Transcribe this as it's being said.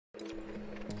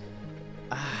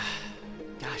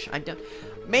gosh, I don't.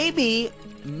 Maybe,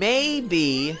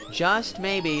 just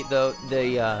maybe,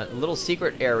 the little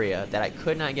secret area that I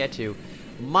could not get to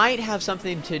might have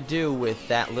something to do with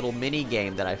that little mini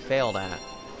game that I failed at.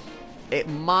 It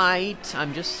might.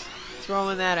 I'm just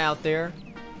throwing that out there.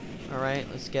 All right,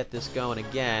 let's get this going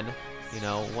again. You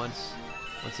know, once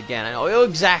again, I know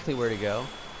exactly where to go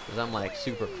because I'm like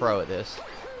super pro at this.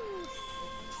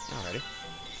 Alrighty.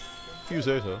 If you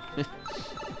say so.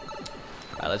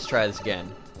 Alright, let's try this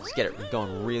again. Let's get it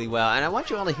going really well. And I want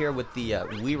you all to hear with the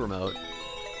Wii remote.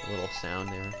 A little sound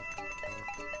there.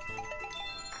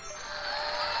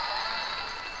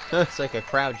 It's like a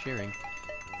crowd cheering.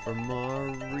 For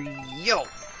Mario!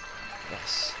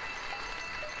 Yes.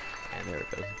 And there it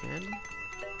goes again.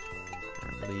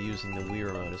 I'm really using the Wii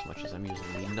remote as much as I'm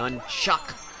using the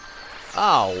nunchuck.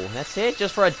 Oh, that's it?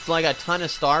 Just for like a ton of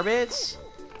star bits?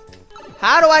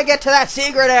 How do I get to that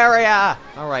secret area?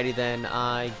 Alrighty then,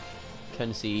 I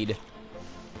concede.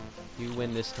 You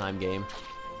win this time, game.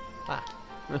 Ah.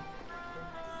 God,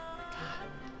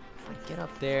 get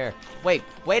up there. Wait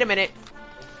a minute.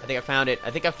 I think I found it.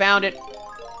 I think I found it.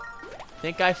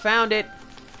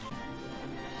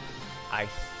 I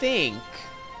think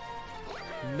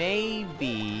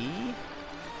maybe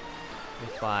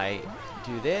if I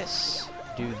do this.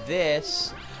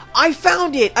 I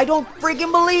found it! I don't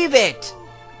freaking believe it!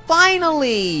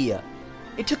 Finally!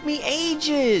 It took me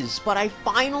ages, but I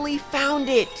finally found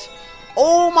it!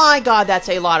 Oh my god, that's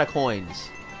a lot of coins.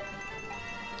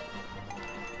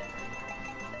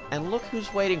 And look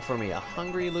who's waiting for me, a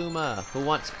hungry Luma who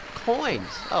wants coins.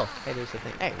 Oh, hey, there's the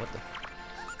thing. Hey, what the?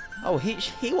 Oh,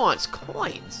 he wants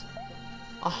coins.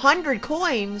 100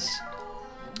 coins?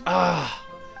 Ah.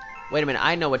 Wait a minute,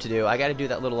 I know what to do. I gotta do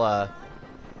that little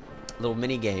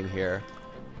mini game here.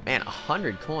 Man,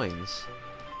 100 coins.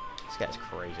 This guy's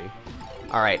crazy.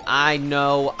 Alright, I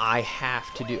know I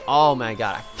have to do... Oh my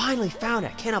god, I finally found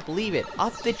it. I cannot believe it.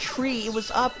 Up the tree. It was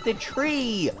up the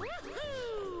tree.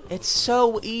 It's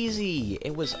so easy.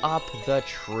 It was up the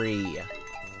tree.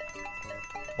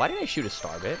 Why did I shoot a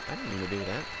star bit? I didn't mean to do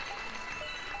that.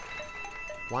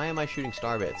 Why am I shooting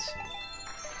star bits?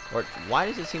 Or why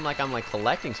does it seem like I'm like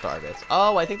collecting star bits?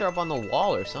 Oh, I think they're up on the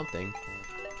wall or something.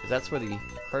 Because that's where the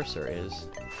cursor is.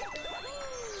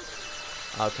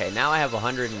 Okay, now I have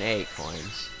 108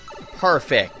 coins.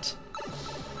 Perfect!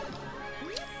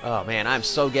 Oh man, I'm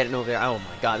so getting over there. Oh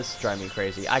my god, this is driving me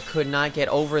crazy. I could not get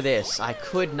over this. I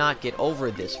could not get over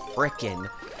this frickin'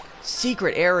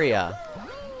 secret area.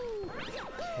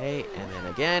 Okay, and then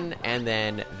again, and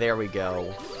then there we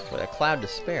go. With a cloud to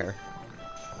spare.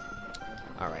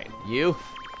 Alright, you.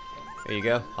 There you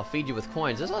go. I'll feed you with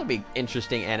coins. This ought to be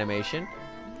interesting animation.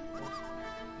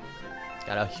 It's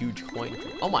got a huge coin.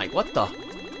 Oh my, what the?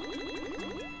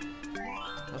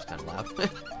 That was kind of loud.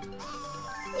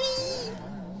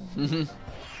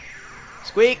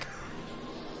 Squeak!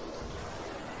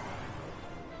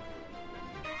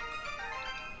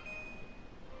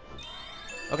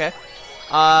 Okay.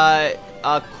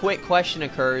 A quick question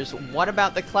occurs. What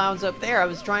about the clouds up there? I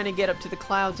was trying to get up to the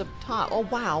clouds up top. Oh,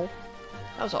 wow.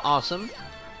 That was awesome.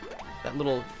 That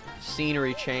little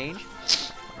scenery change.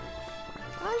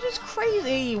 That was just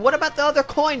crazy. What about the other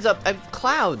coins up?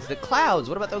 Clouds. The clouds.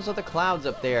 What about those other clouds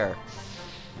up there?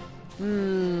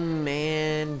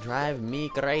 Man. Drive me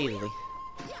crazy.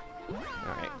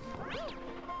 Alright.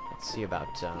 Let's see about,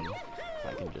 if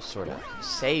I can just sort of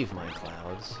save my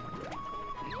clouds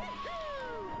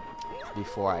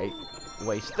before I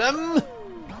waste them.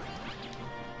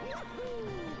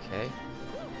 Okay.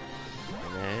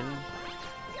 And then,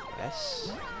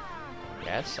 yes.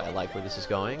 Yes, I like where this is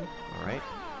going. Alright.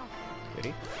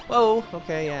 Goody. Whoa,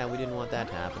 okay, yeah, we didn't want that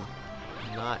to happen.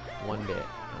 Not one bit.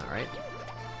 Alright.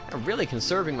 I'm really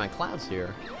conserving my clouds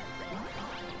here.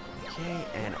 Okay,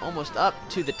 and almost up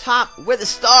to the top where the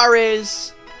star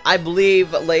is. I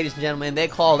believe, ladies and gentlemen, they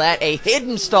call that a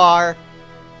hidden star.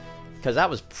 Because that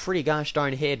was pretty gosh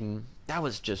darn hidden. That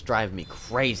was just driving me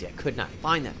crazy. I could not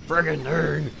find that friggin'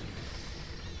 thing.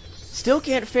 Still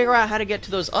can't figure out how to get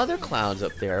to those other clouds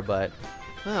up there, but,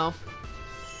 well.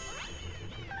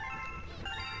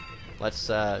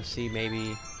 Let's see,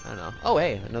 maybe, I don't know. Oh,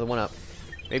 hey, another one up.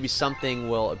 Maybe something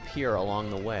will appear along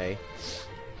the way.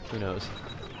 Who knows?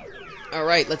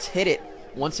 Alright, let's hit it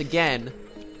once again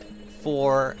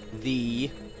for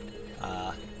the,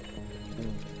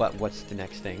 what's the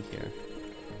next thing here?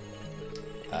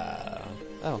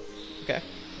 Oh, okay.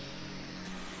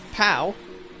 Pow!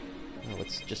 Oh,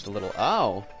 it's just a little,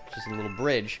 just a little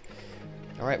bridge.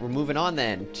 Alright, we're moving on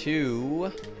then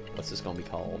to, what's this gonna be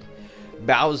called?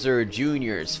 Bowser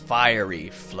Jr.'s Fiery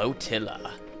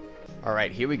Flotilla.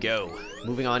 Alright, here we go.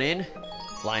 Moving on in.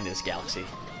 flying in this galaxy.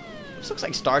 This looks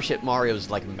like Starship Mario's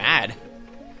like mad.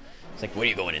 It's like, what are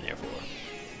you going in there for?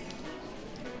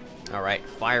 Alright,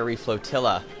 fiery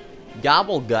Flotilla.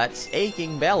 Gobblegut's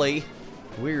aching belly.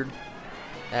 Weird.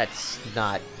 That's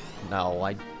not... No,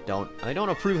 I don't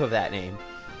approve of that name.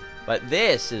 But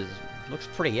this looks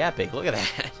pretty epic. Look at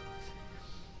that.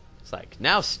 It's like,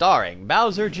 now starring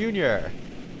Bowser Jr.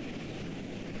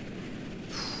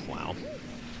 Wow.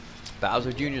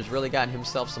 Bowser Jr.'s really gotten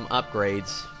himself some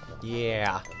upgrades.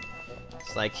 Yeah.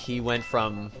 It's like he went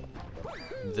from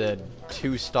the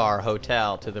 2-star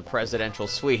hotel to the presidential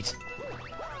suite.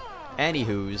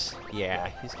 Anywho's, yeah,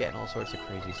 he's getting all sorts of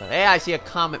crazy stuff. Hey, I see a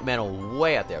Comet medal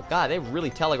way up there. God, they really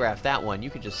telegraphed that one. You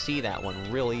could just see that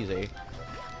one real easy.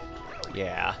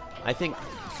 Yeah, I think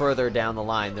further down the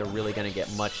line, they're really going to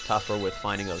get much tougher with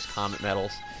finding those Comet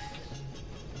medals.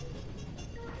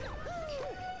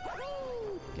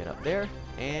 Get up there,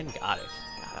 and got it.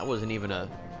 God, that wasn't even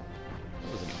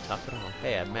tough at all.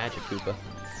 Hey, a Magic Koopa.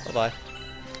 Bye-bye.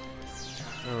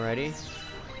 Alrighty.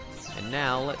 And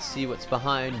now, let's see what's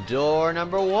behind door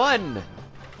number 1.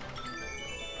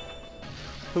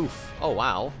 Poof. Oh,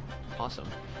 wow. Awesome.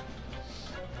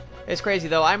 It's crazy,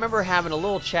 though. I remember having a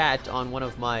little chat on one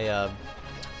of my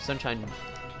Sunshine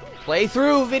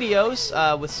playthrough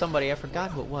videos with somebody. I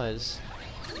forgot who it was.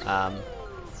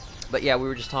 But yeah, we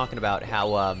were just talking about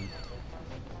how,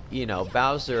 you know,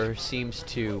 Bowser seems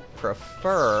to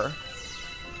prefer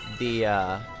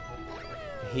the,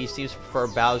 he seems to prefer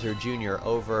Bowser Jr.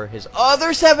 over his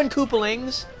other 7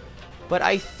 Koopalings. But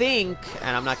I think,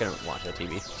 and I'm not going to watch that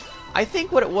TV, I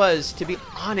think what it was, to be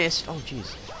honest, oh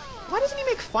jeez, why doesn't he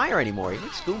make fire anymore? He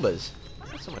makes Goombas.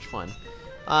 That's so much fun.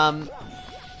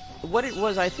 What it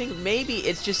was, I think maybe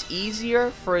it's just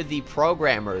easier for the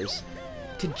programmers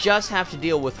to just have to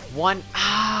deal with one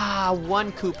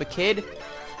Koopa Kid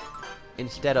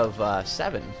instead of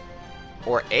 7.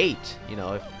 Or 8, you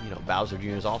know, if, you know, Bowser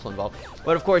Jr. is also involved.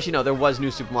 But of course, you know, there was New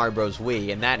Super Mario Bros.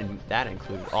 Wii, and that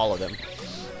included all of them.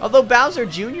 Although Bowser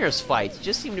Jr.'s fights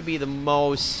just seem to be the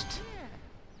most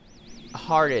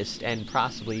hardest and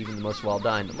possibly even the most well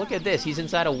done. Look at this, he's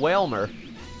inside a Whalmer.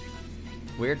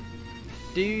 Weird.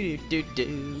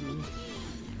 Do-do-do-do.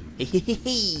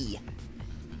 Hee-hee-hee.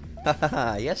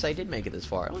 Yes, I did make it this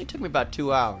far. It only took me about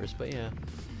 2 hours, but yeah.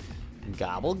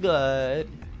 Gobblegut.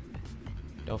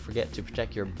 Don't forget to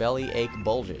protect your belly ache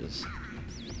bulges.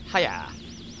 Hiya!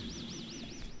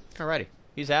 Alrighty,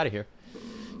 he's out of here.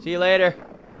 See you later.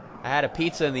 I had a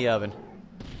pizza in the oven.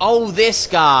 Oh, this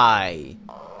guy!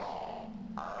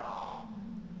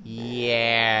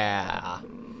 Yeah.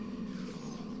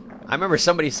 I remember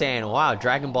somebody saying, wow,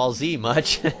 Dragon Ball Z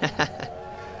much?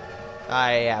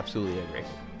 I absolutely agree.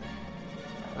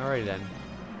 Alrighty then.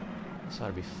 This ought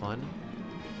to be fun.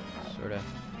 Sorta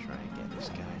try and get this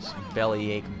guy some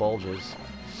belly ache bulges.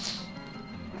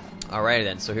 Alrighty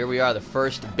then, so here we are, the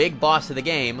first big boss of the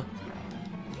game.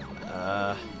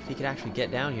 If he could actually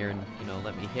get down here and, you know,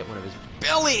 let me hit one of his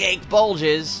belly ache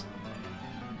bulges.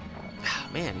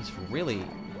 Man, he's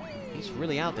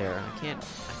really out there. I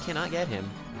cannot get him.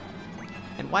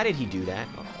 And why did he do that?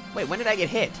 Oh, wait, when did I get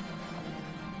hit?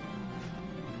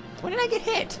 When did I get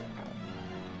hit?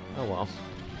 Oh well.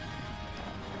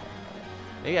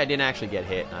 Maybe I didn't actually get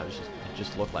hit. It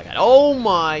just looked like it. Oh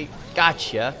my!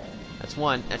 Gotcha. That's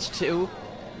 1. That's 2.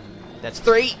 That's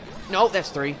 3. No, that's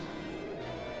 3.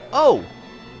 Oh!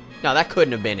 No, that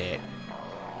couldn't have been it.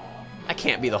 That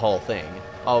can't be the whole thing.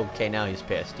 Okay, now he's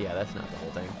pissed. Yeah, that's not the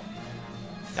whole thing.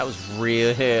 That was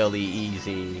really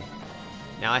easy.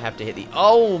 Now I have to hit the...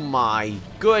 Oh my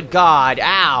good God!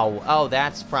 Ow! Oh,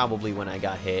 that's probably when I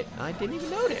got hit. I didn't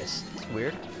even notice. That's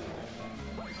weird.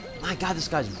 My God, this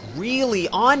guy's really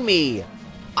on me!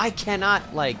 I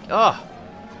cannot, like... Ugh!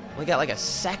 We got like a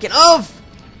second of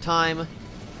time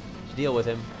to deal with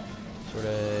him. Sort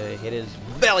of hit his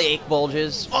belly ache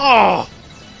bulges. Oh!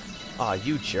 Oh,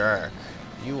 you jerk.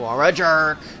 You are a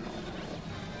jerk.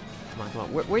 Come on, come on.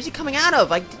 Where's he coming out of?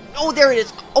 Like, oh, there it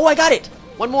is. Oh, I got it.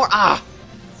 One more. Ah.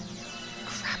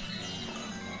 Crap.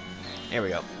 There we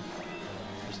go.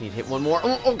 Just need to hit one more.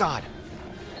 Oh, God.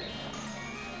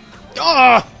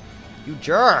 Ah! You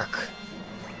jerk.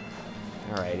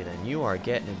 Alrighty then. You are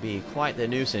getting to be quite the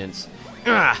nuisance.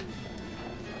 Ah!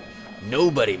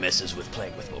 Nobody messes with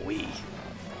playing with what we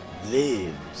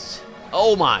lives.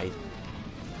 Oh my.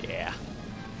 Yeah.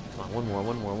 Come on,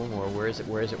 one more. Where is it?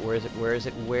 Where is it?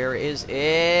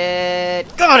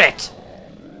 Got it!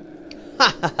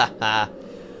 Ha ha ha ha.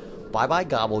 Bye-bye,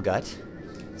 Gobblegut.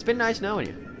 It's been nice knowing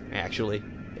you. Actually,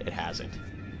 it hasn't.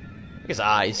 Look at his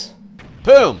eyes.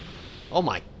 Boom! Oh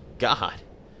my God.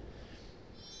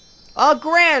 A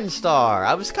Grand Star!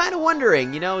 I was kind of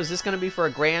wondering, you know, is this going to be for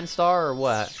a Grand Star or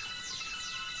what?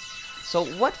 So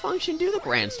what function do the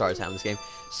Grand Stars have in this game?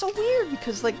 So weird,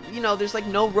 because, like, you know, there's, like,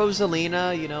 no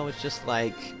Rosalina, you know, it's just,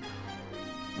 like,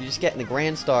 you're just getting the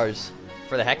Grand Stars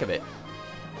for the heck of it.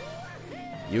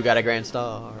 You got a Grand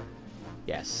Star.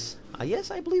 Yes.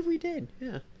 Yes, I believe we did.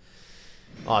 Yeah.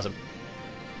 Awesome.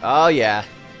 Oh, yeah.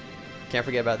 Can't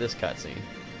forget about this cutscene.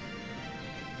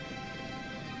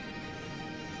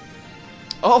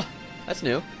 Oh, that's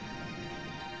new.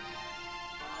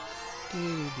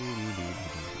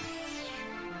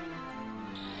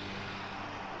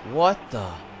 What the?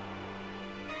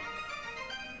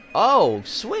 Oh,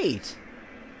 sweet.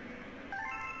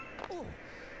 Oh.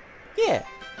 Yeah.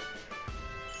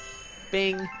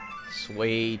 Bing.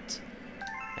 Sweet.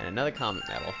 And another Comet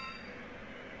medal.